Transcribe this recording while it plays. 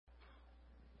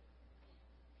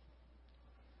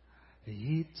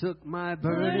He took my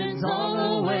burdens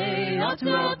all away, up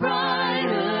to a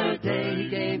brighter day. He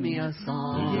gave me a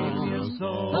song,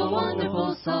 a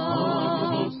wonderful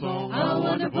song, a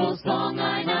wonderful song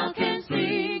I now can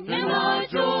sing, and our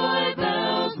joy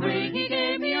bells ring. He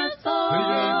gave me a song,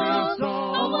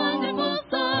 a wonderful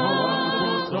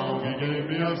song. He gave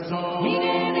me a song. He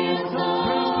gave me a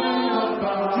song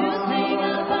to sing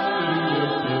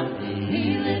about. He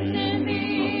lifted me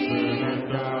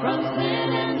from sin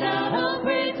and doubt. Oh,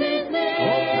 praise His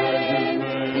name.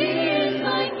 He is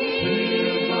my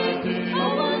King. A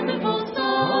wonderful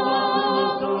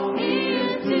song He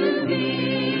is to me.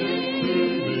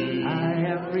 I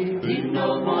am redeemed, no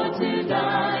more to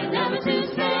die, never to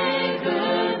say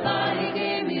goodbye. He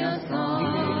gave me a song,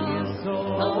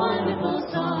 a wonderful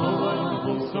song.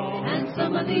 And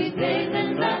some of these days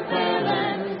in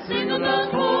Bethlehem, sing of the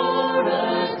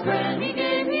chorus grand. He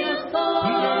gave me a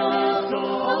song,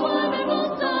 a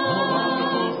wonderful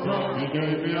song. He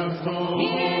gave me a song. He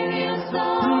gave me a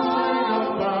song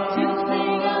to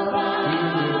sing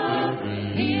about.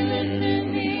 He lifted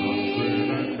me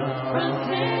from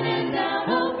sin and doubt.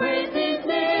 Oh, praise His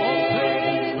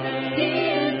name. He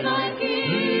is my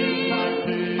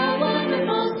King. A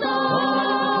wonderful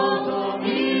song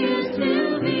He is to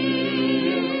me.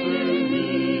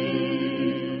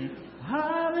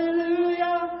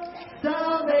 Hallelujah,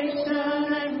 salvation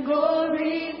and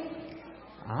glory,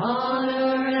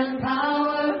 honor and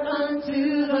power unto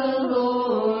the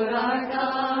Lord our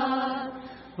God.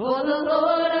 For the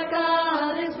Lord our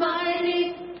God is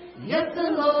mighty. Yes,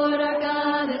 the Lord our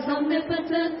God is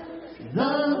omnipotent.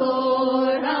 The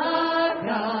Lord our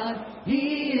God,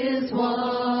 He is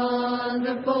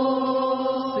wonderful.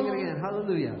 Sing it again.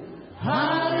 Hallelujah.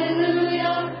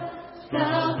 Hallelujah.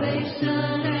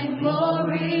 Salvation and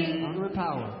glory, honor and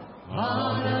power.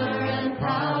 Honor and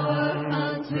power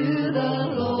unto the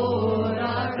Lord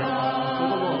our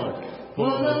God. For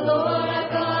the Lord our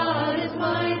God is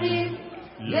mighty.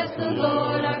 Yes, the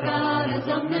Lord our God is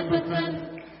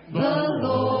omnipotent. The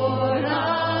Lord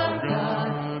our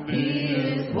God, He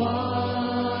is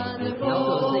wonderful.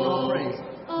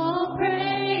 All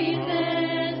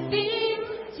praises be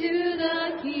to the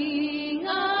King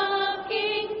of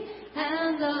Kings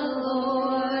and the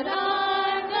Lord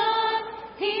our God.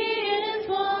 He is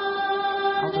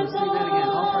wonderful.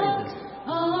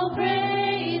 All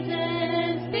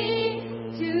praises be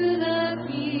to the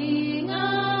King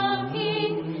of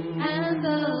Kings and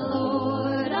the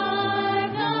Lord our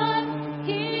God.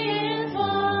 He is wonderful.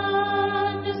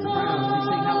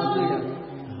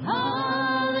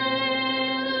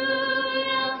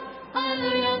 Hallelujah,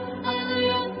 hallelujah,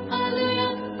 hallelujah,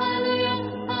 hallelujah, hallelujah,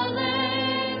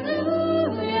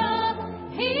 hallelujah.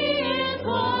 He is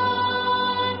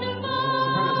wonderful.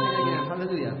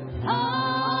 Hallelujah.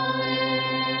 Hallelujah,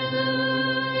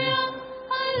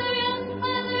 hallelujah,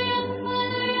 hallelujah,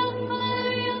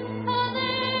 hallelujah,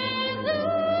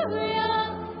 hallelujah.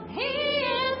 He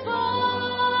is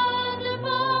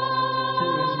wonderful.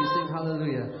 You sing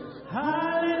hallelujah.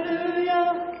 Hallelujah,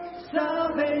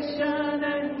 salvation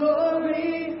and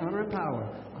glory, honor and power.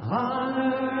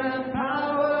 Honor and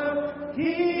power,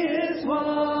 He is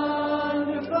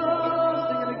wonderful.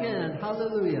 Sing it again.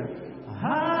 Hallelujah.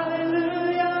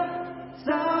 Hallelujah,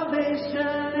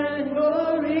 salvation and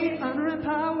glory, honor and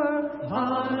power.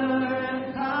 Honor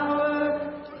and power,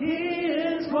 He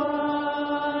is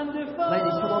wonderful.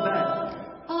 Ladies, come on back.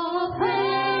 All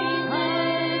praises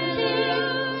be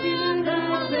to the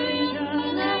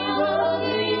salvation and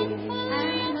glory,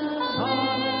 and the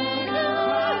honor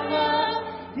of God.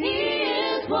 He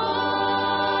is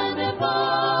wonderful.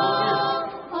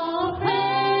 All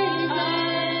praises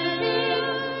be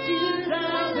to the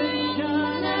salvation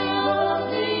and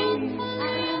glory,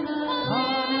 and the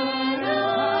honor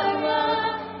of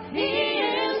God. He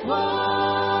is wonderful.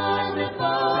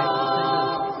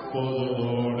 For the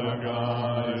Lord our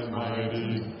God is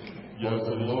mighty. Yes,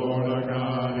 the Lord our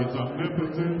God is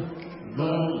omnipotent. The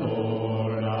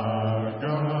Lord our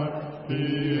God, He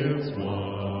is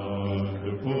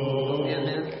wonderful.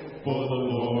 Amen. For the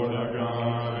Lord our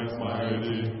God is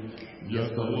mighty. Yes,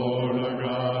 the Lord our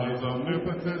God is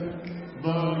omnipotent.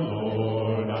 The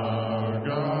Lord our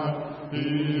God, He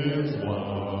is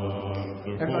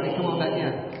wonderful. Everybody, come on back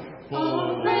in. For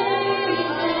the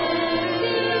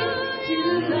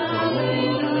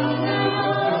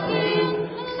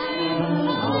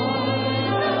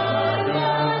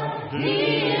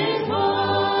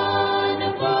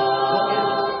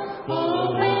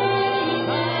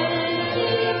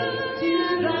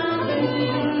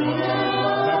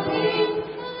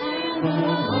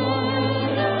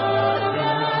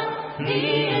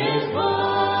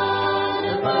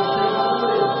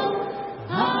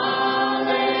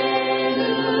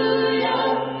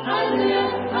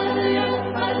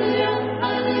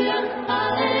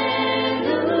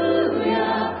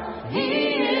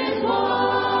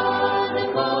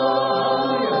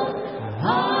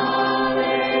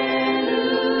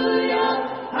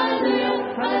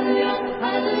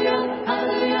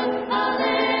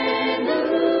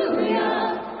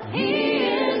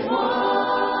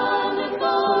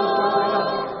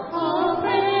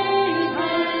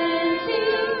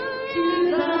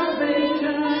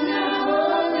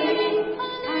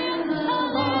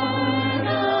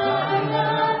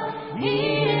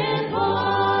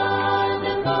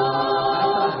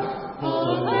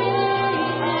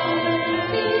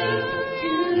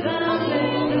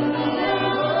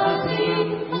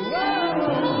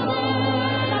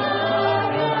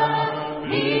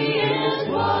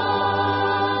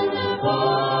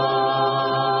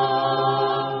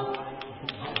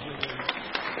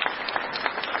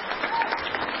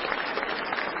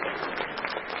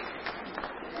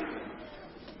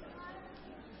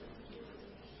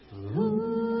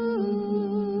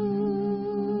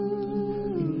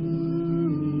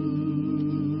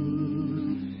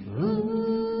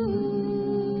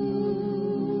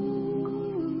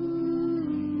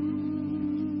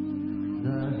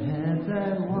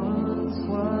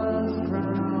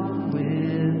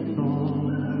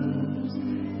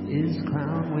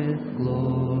with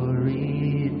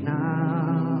glory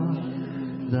now.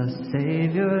 The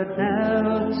Savior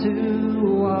knelt to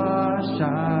wash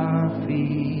our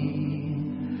feet.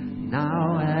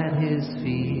 Now at His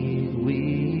feet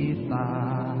we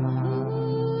bow.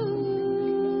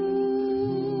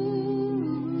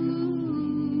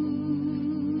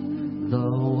 The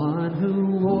one who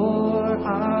wore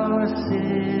our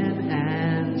sin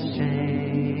and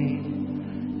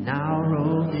shame, now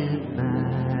robed in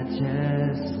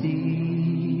majesty,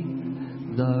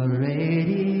 the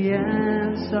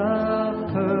radiance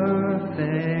of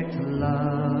perfect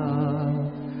love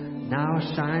now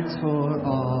shines for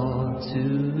all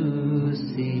to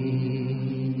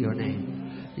see. Your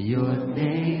name, your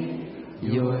name,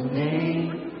 your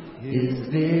name is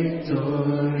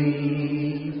victory.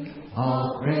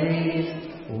 All praise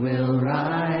will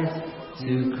rise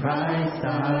to Christ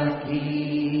our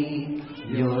King.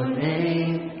 Your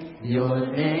name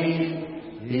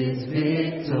is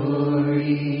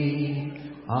victory.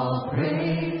 All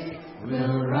praise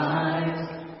will rise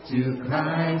to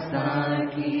Christ our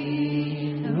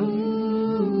King. Ooh.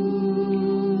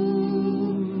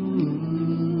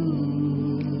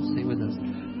 Sing with us.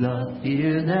 The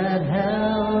fear that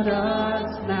held us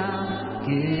now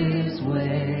gives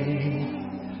way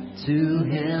to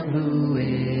Him who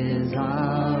is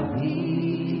our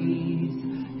peace.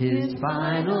 His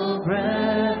final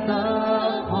breath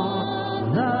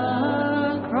upon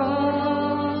the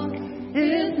cross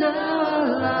is now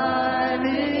alive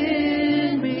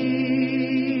in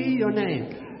me. Your name,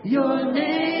 your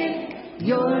name,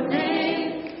 your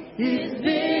name is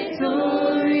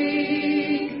victory.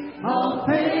 All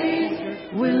praise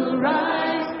will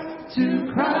rise to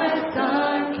Christ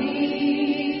our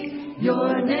King.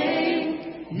 Your name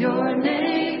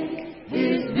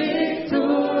is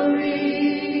victory.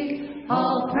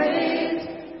 All praise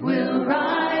will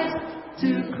rise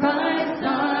to Christ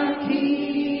our King.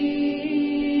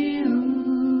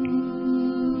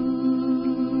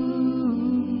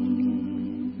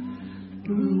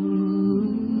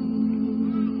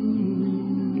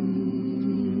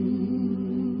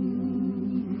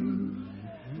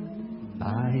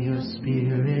 By your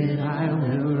Spirit I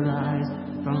will rise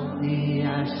from the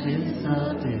ashes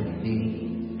of defeat.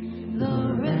 The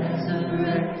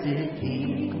resurrected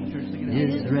King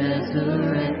is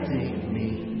resurrecting me.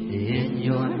 In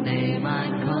your name I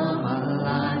come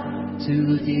alive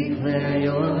to declare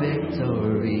your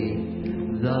victory.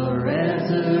 The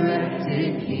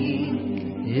resurrected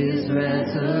King is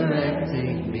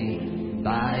resurrecting me.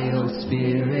 By your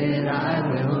Spirit I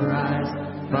will rise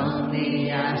from the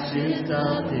ashes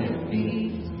of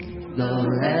defeat. The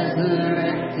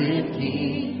resurrected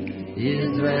King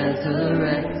is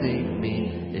resurrecting me.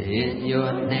 In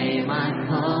your name I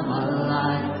come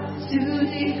alive to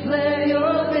declare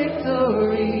your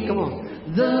victory. Come on.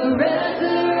 The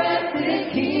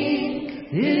resurrected King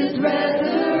is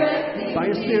resurrecting by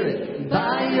your Spirit.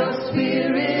 By your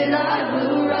Spirit I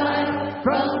will rise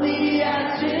from the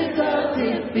ashes of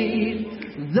defeat.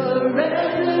 The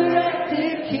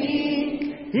resurrected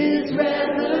King is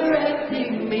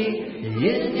resurrecting me.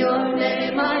 In your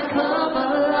name I come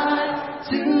alive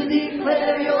to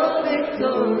declare your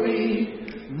victory.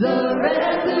 The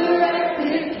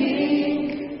resurrected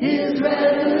King is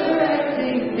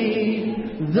resurrecting me.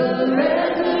 The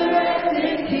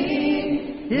resurrected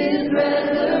King is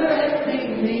resurrecting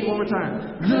me. One more time.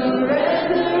 The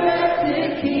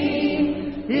resurrected King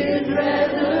is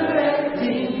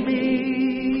resurrecting me.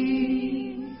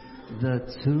 The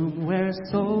tomb where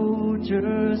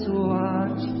soldiers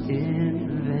watched in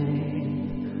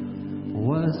vain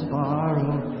was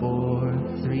borrowed for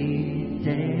 3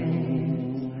 days.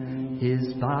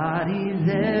 His body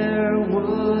there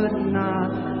would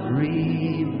not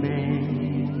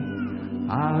remain.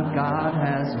 Our God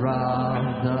has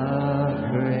robbed the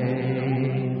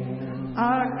grave.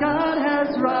 Our God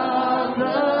has robbed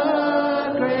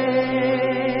the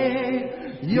grave.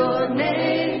 Your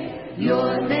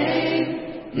name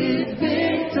is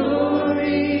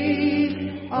victory.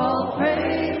 All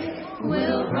praise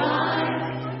will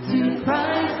rise to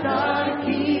Christ our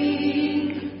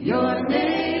King. Your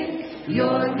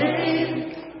name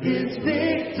is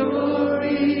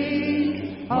victory.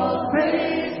 All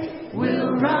praise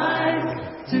will rise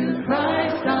to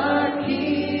Christ our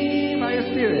King. By your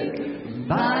Spirit.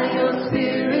 By your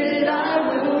Spirit I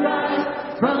will rise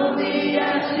from the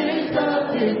ashes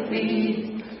of defeat.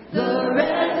 The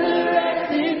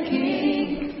resurrected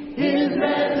King is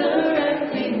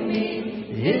resurrecting me.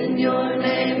 In your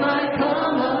name I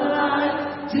come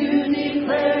alive to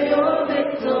declare your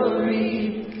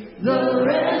victory. The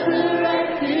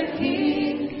resurrected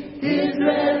King is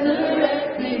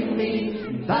resurrecting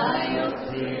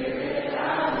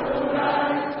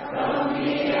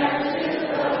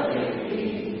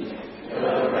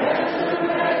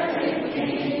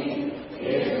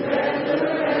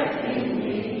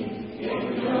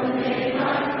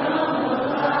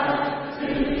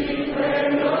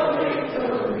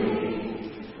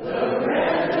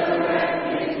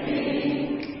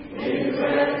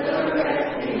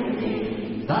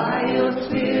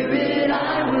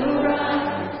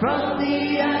from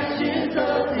the ashes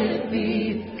of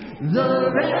defeat.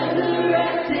 The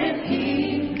resurrected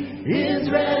King is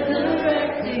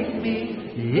resurrecting me.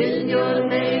 In your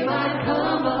name I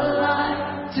come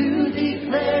alive to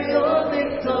declare your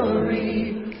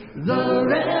victory. The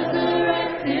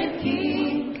resurrected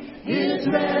King is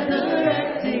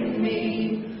resurrecting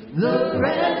me. The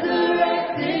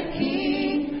resurrected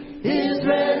King is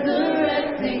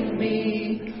resurrecting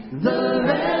me. The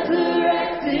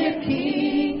resurrected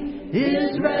King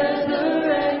is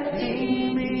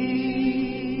resurrecting me.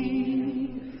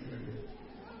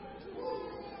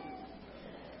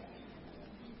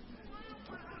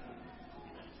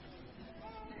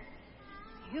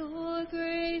 Your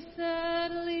grace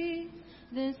that leads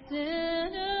the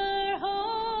sinner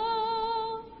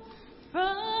home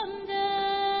from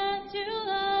death to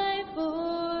life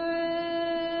forever,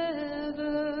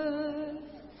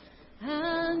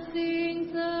 and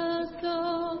sings the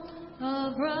song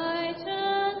of righteousness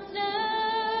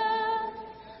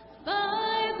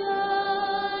by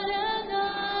blood and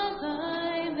not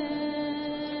by merit.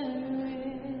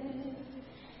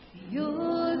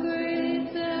 Your grace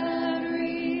that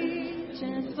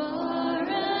reaches far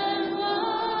and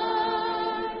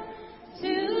wide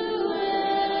to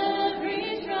every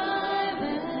tribe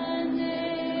and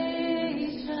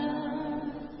nation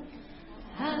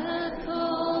has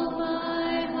called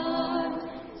my heart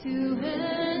to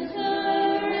enter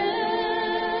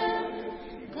in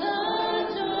the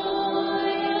joy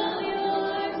of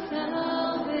your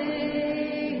salvation.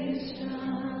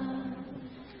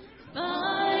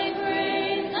 By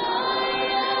grace I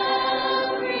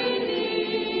am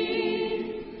redeemed.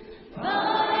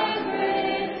 By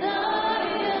grace I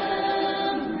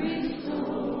am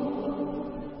restored.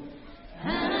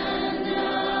 And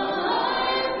now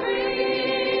I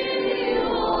freely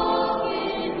walk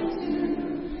into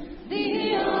the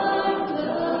arms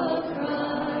of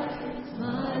Christ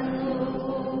my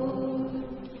Lord.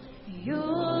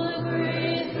 Your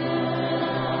grace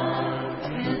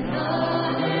cannot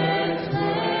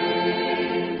explain,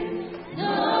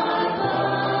 not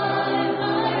by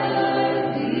my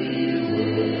earthly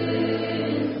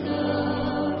wisdom.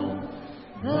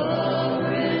 The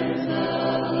Prince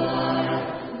of Life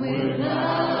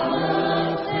without a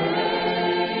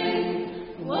stain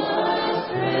was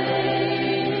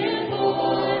traded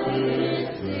for his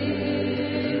sinner.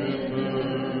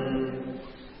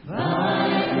 By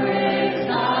grace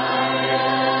I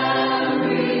am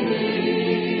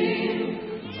redeemed.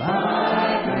 By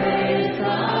grace I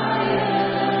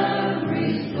am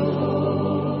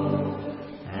restored.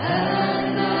 And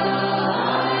now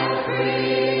I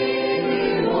freely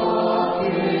walk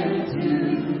into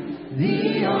the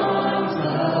arms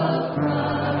of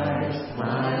Christ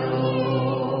my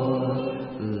Lord.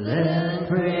 Let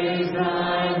praise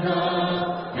rise up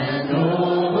and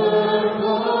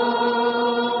overflow.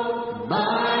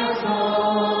 My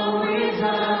song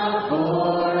resound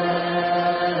forever.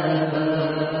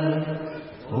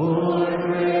 For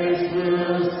grace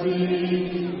will see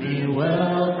me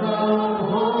welcome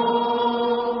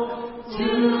home to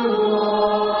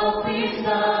walk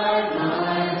beside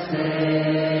my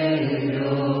Savior.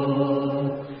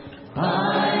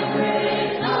 By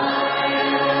grace I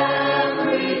am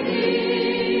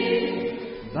redeemed.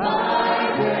 By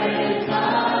grace I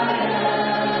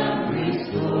am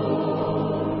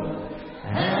restored.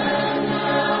 And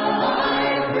now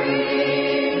I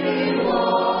freely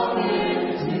walk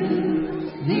into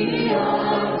the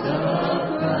arms of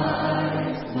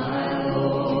Christ my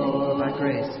Lord. By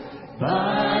grace.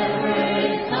 By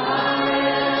grace I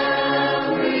am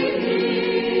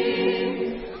redeemed.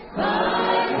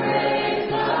 By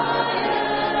grace I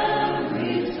am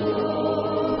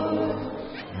restored.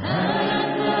 And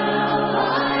now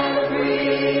I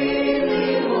freely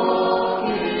walk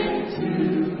into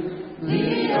the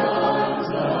arms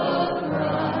of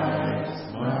Christ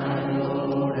my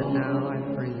Lord. And now I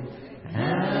freely.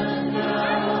 And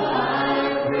now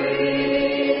I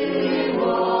freely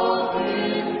walk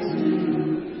into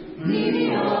the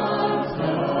arms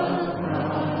of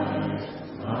Christ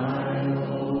my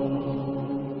Lord.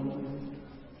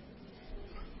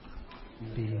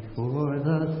 Before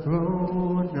the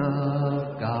throne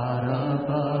of God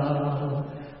above,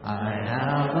 I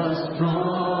have a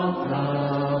strong, a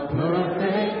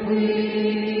perfect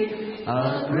plea, a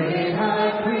great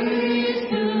high priest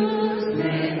whose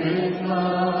name is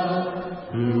love,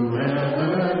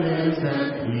 whoever lives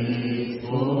and pleads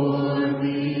for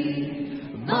me.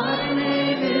 My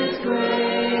name is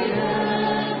great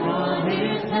and on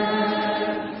his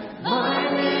hand, my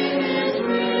name is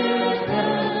written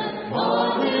on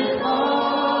his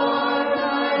heart. I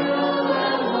know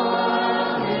and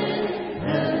walk in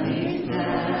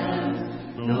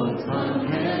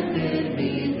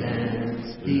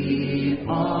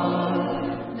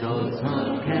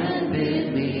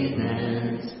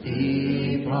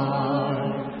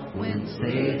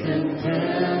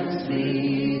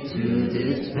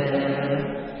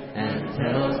despair and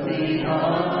tells me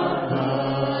of the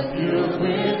guilt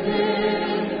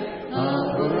within.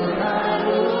 Upward I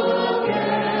look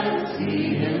and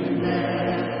see Him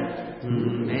there,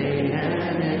 who made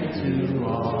an end to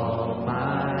all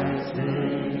my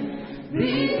sin.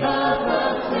 Because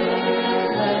of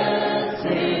sinless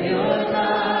Savior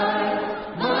died,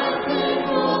 my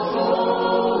sinful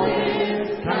soul is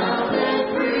counted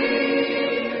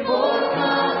free. For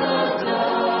God the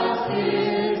just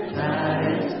is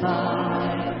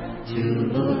satisfied to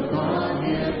look on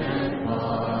Him and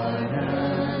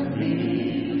pardon me.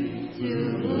 To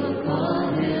look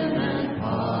on Him and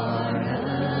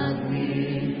pardon me.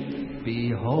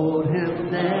 Behold Him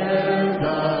there,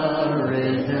 the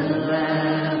risen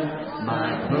Lamb, my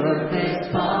perfect,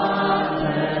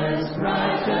 spotless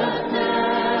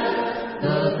righteousness,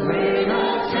 the great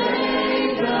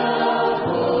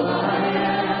unchangeable I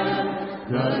am,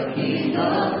 the King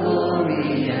of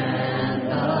glory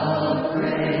and of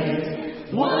grace.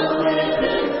 One with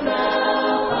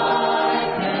Himself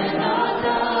I cannot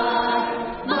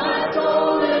die. My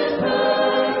soul is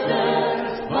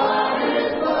purchased by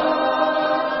His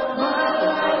blood. My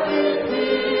life is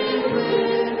hid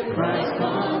with Christ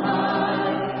on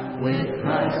high, with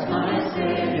Christ my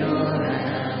Savior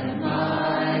and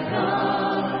my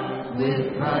God, with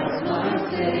Christ my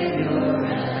Savior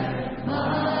and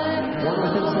my God. One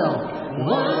with Himself.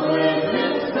 One with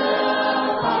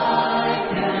Himself I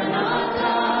cannot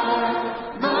die.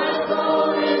 My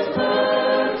soul is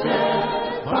purchased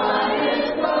by His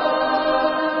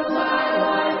blood. My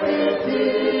life is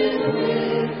hid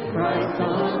with Christ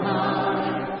on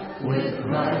high, with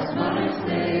Christ my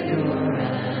Savior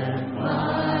and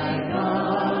my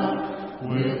God,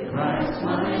 with Christ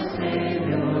my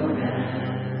Savior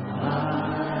and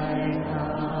my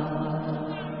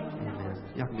God. Amen.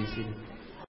 You can be seated.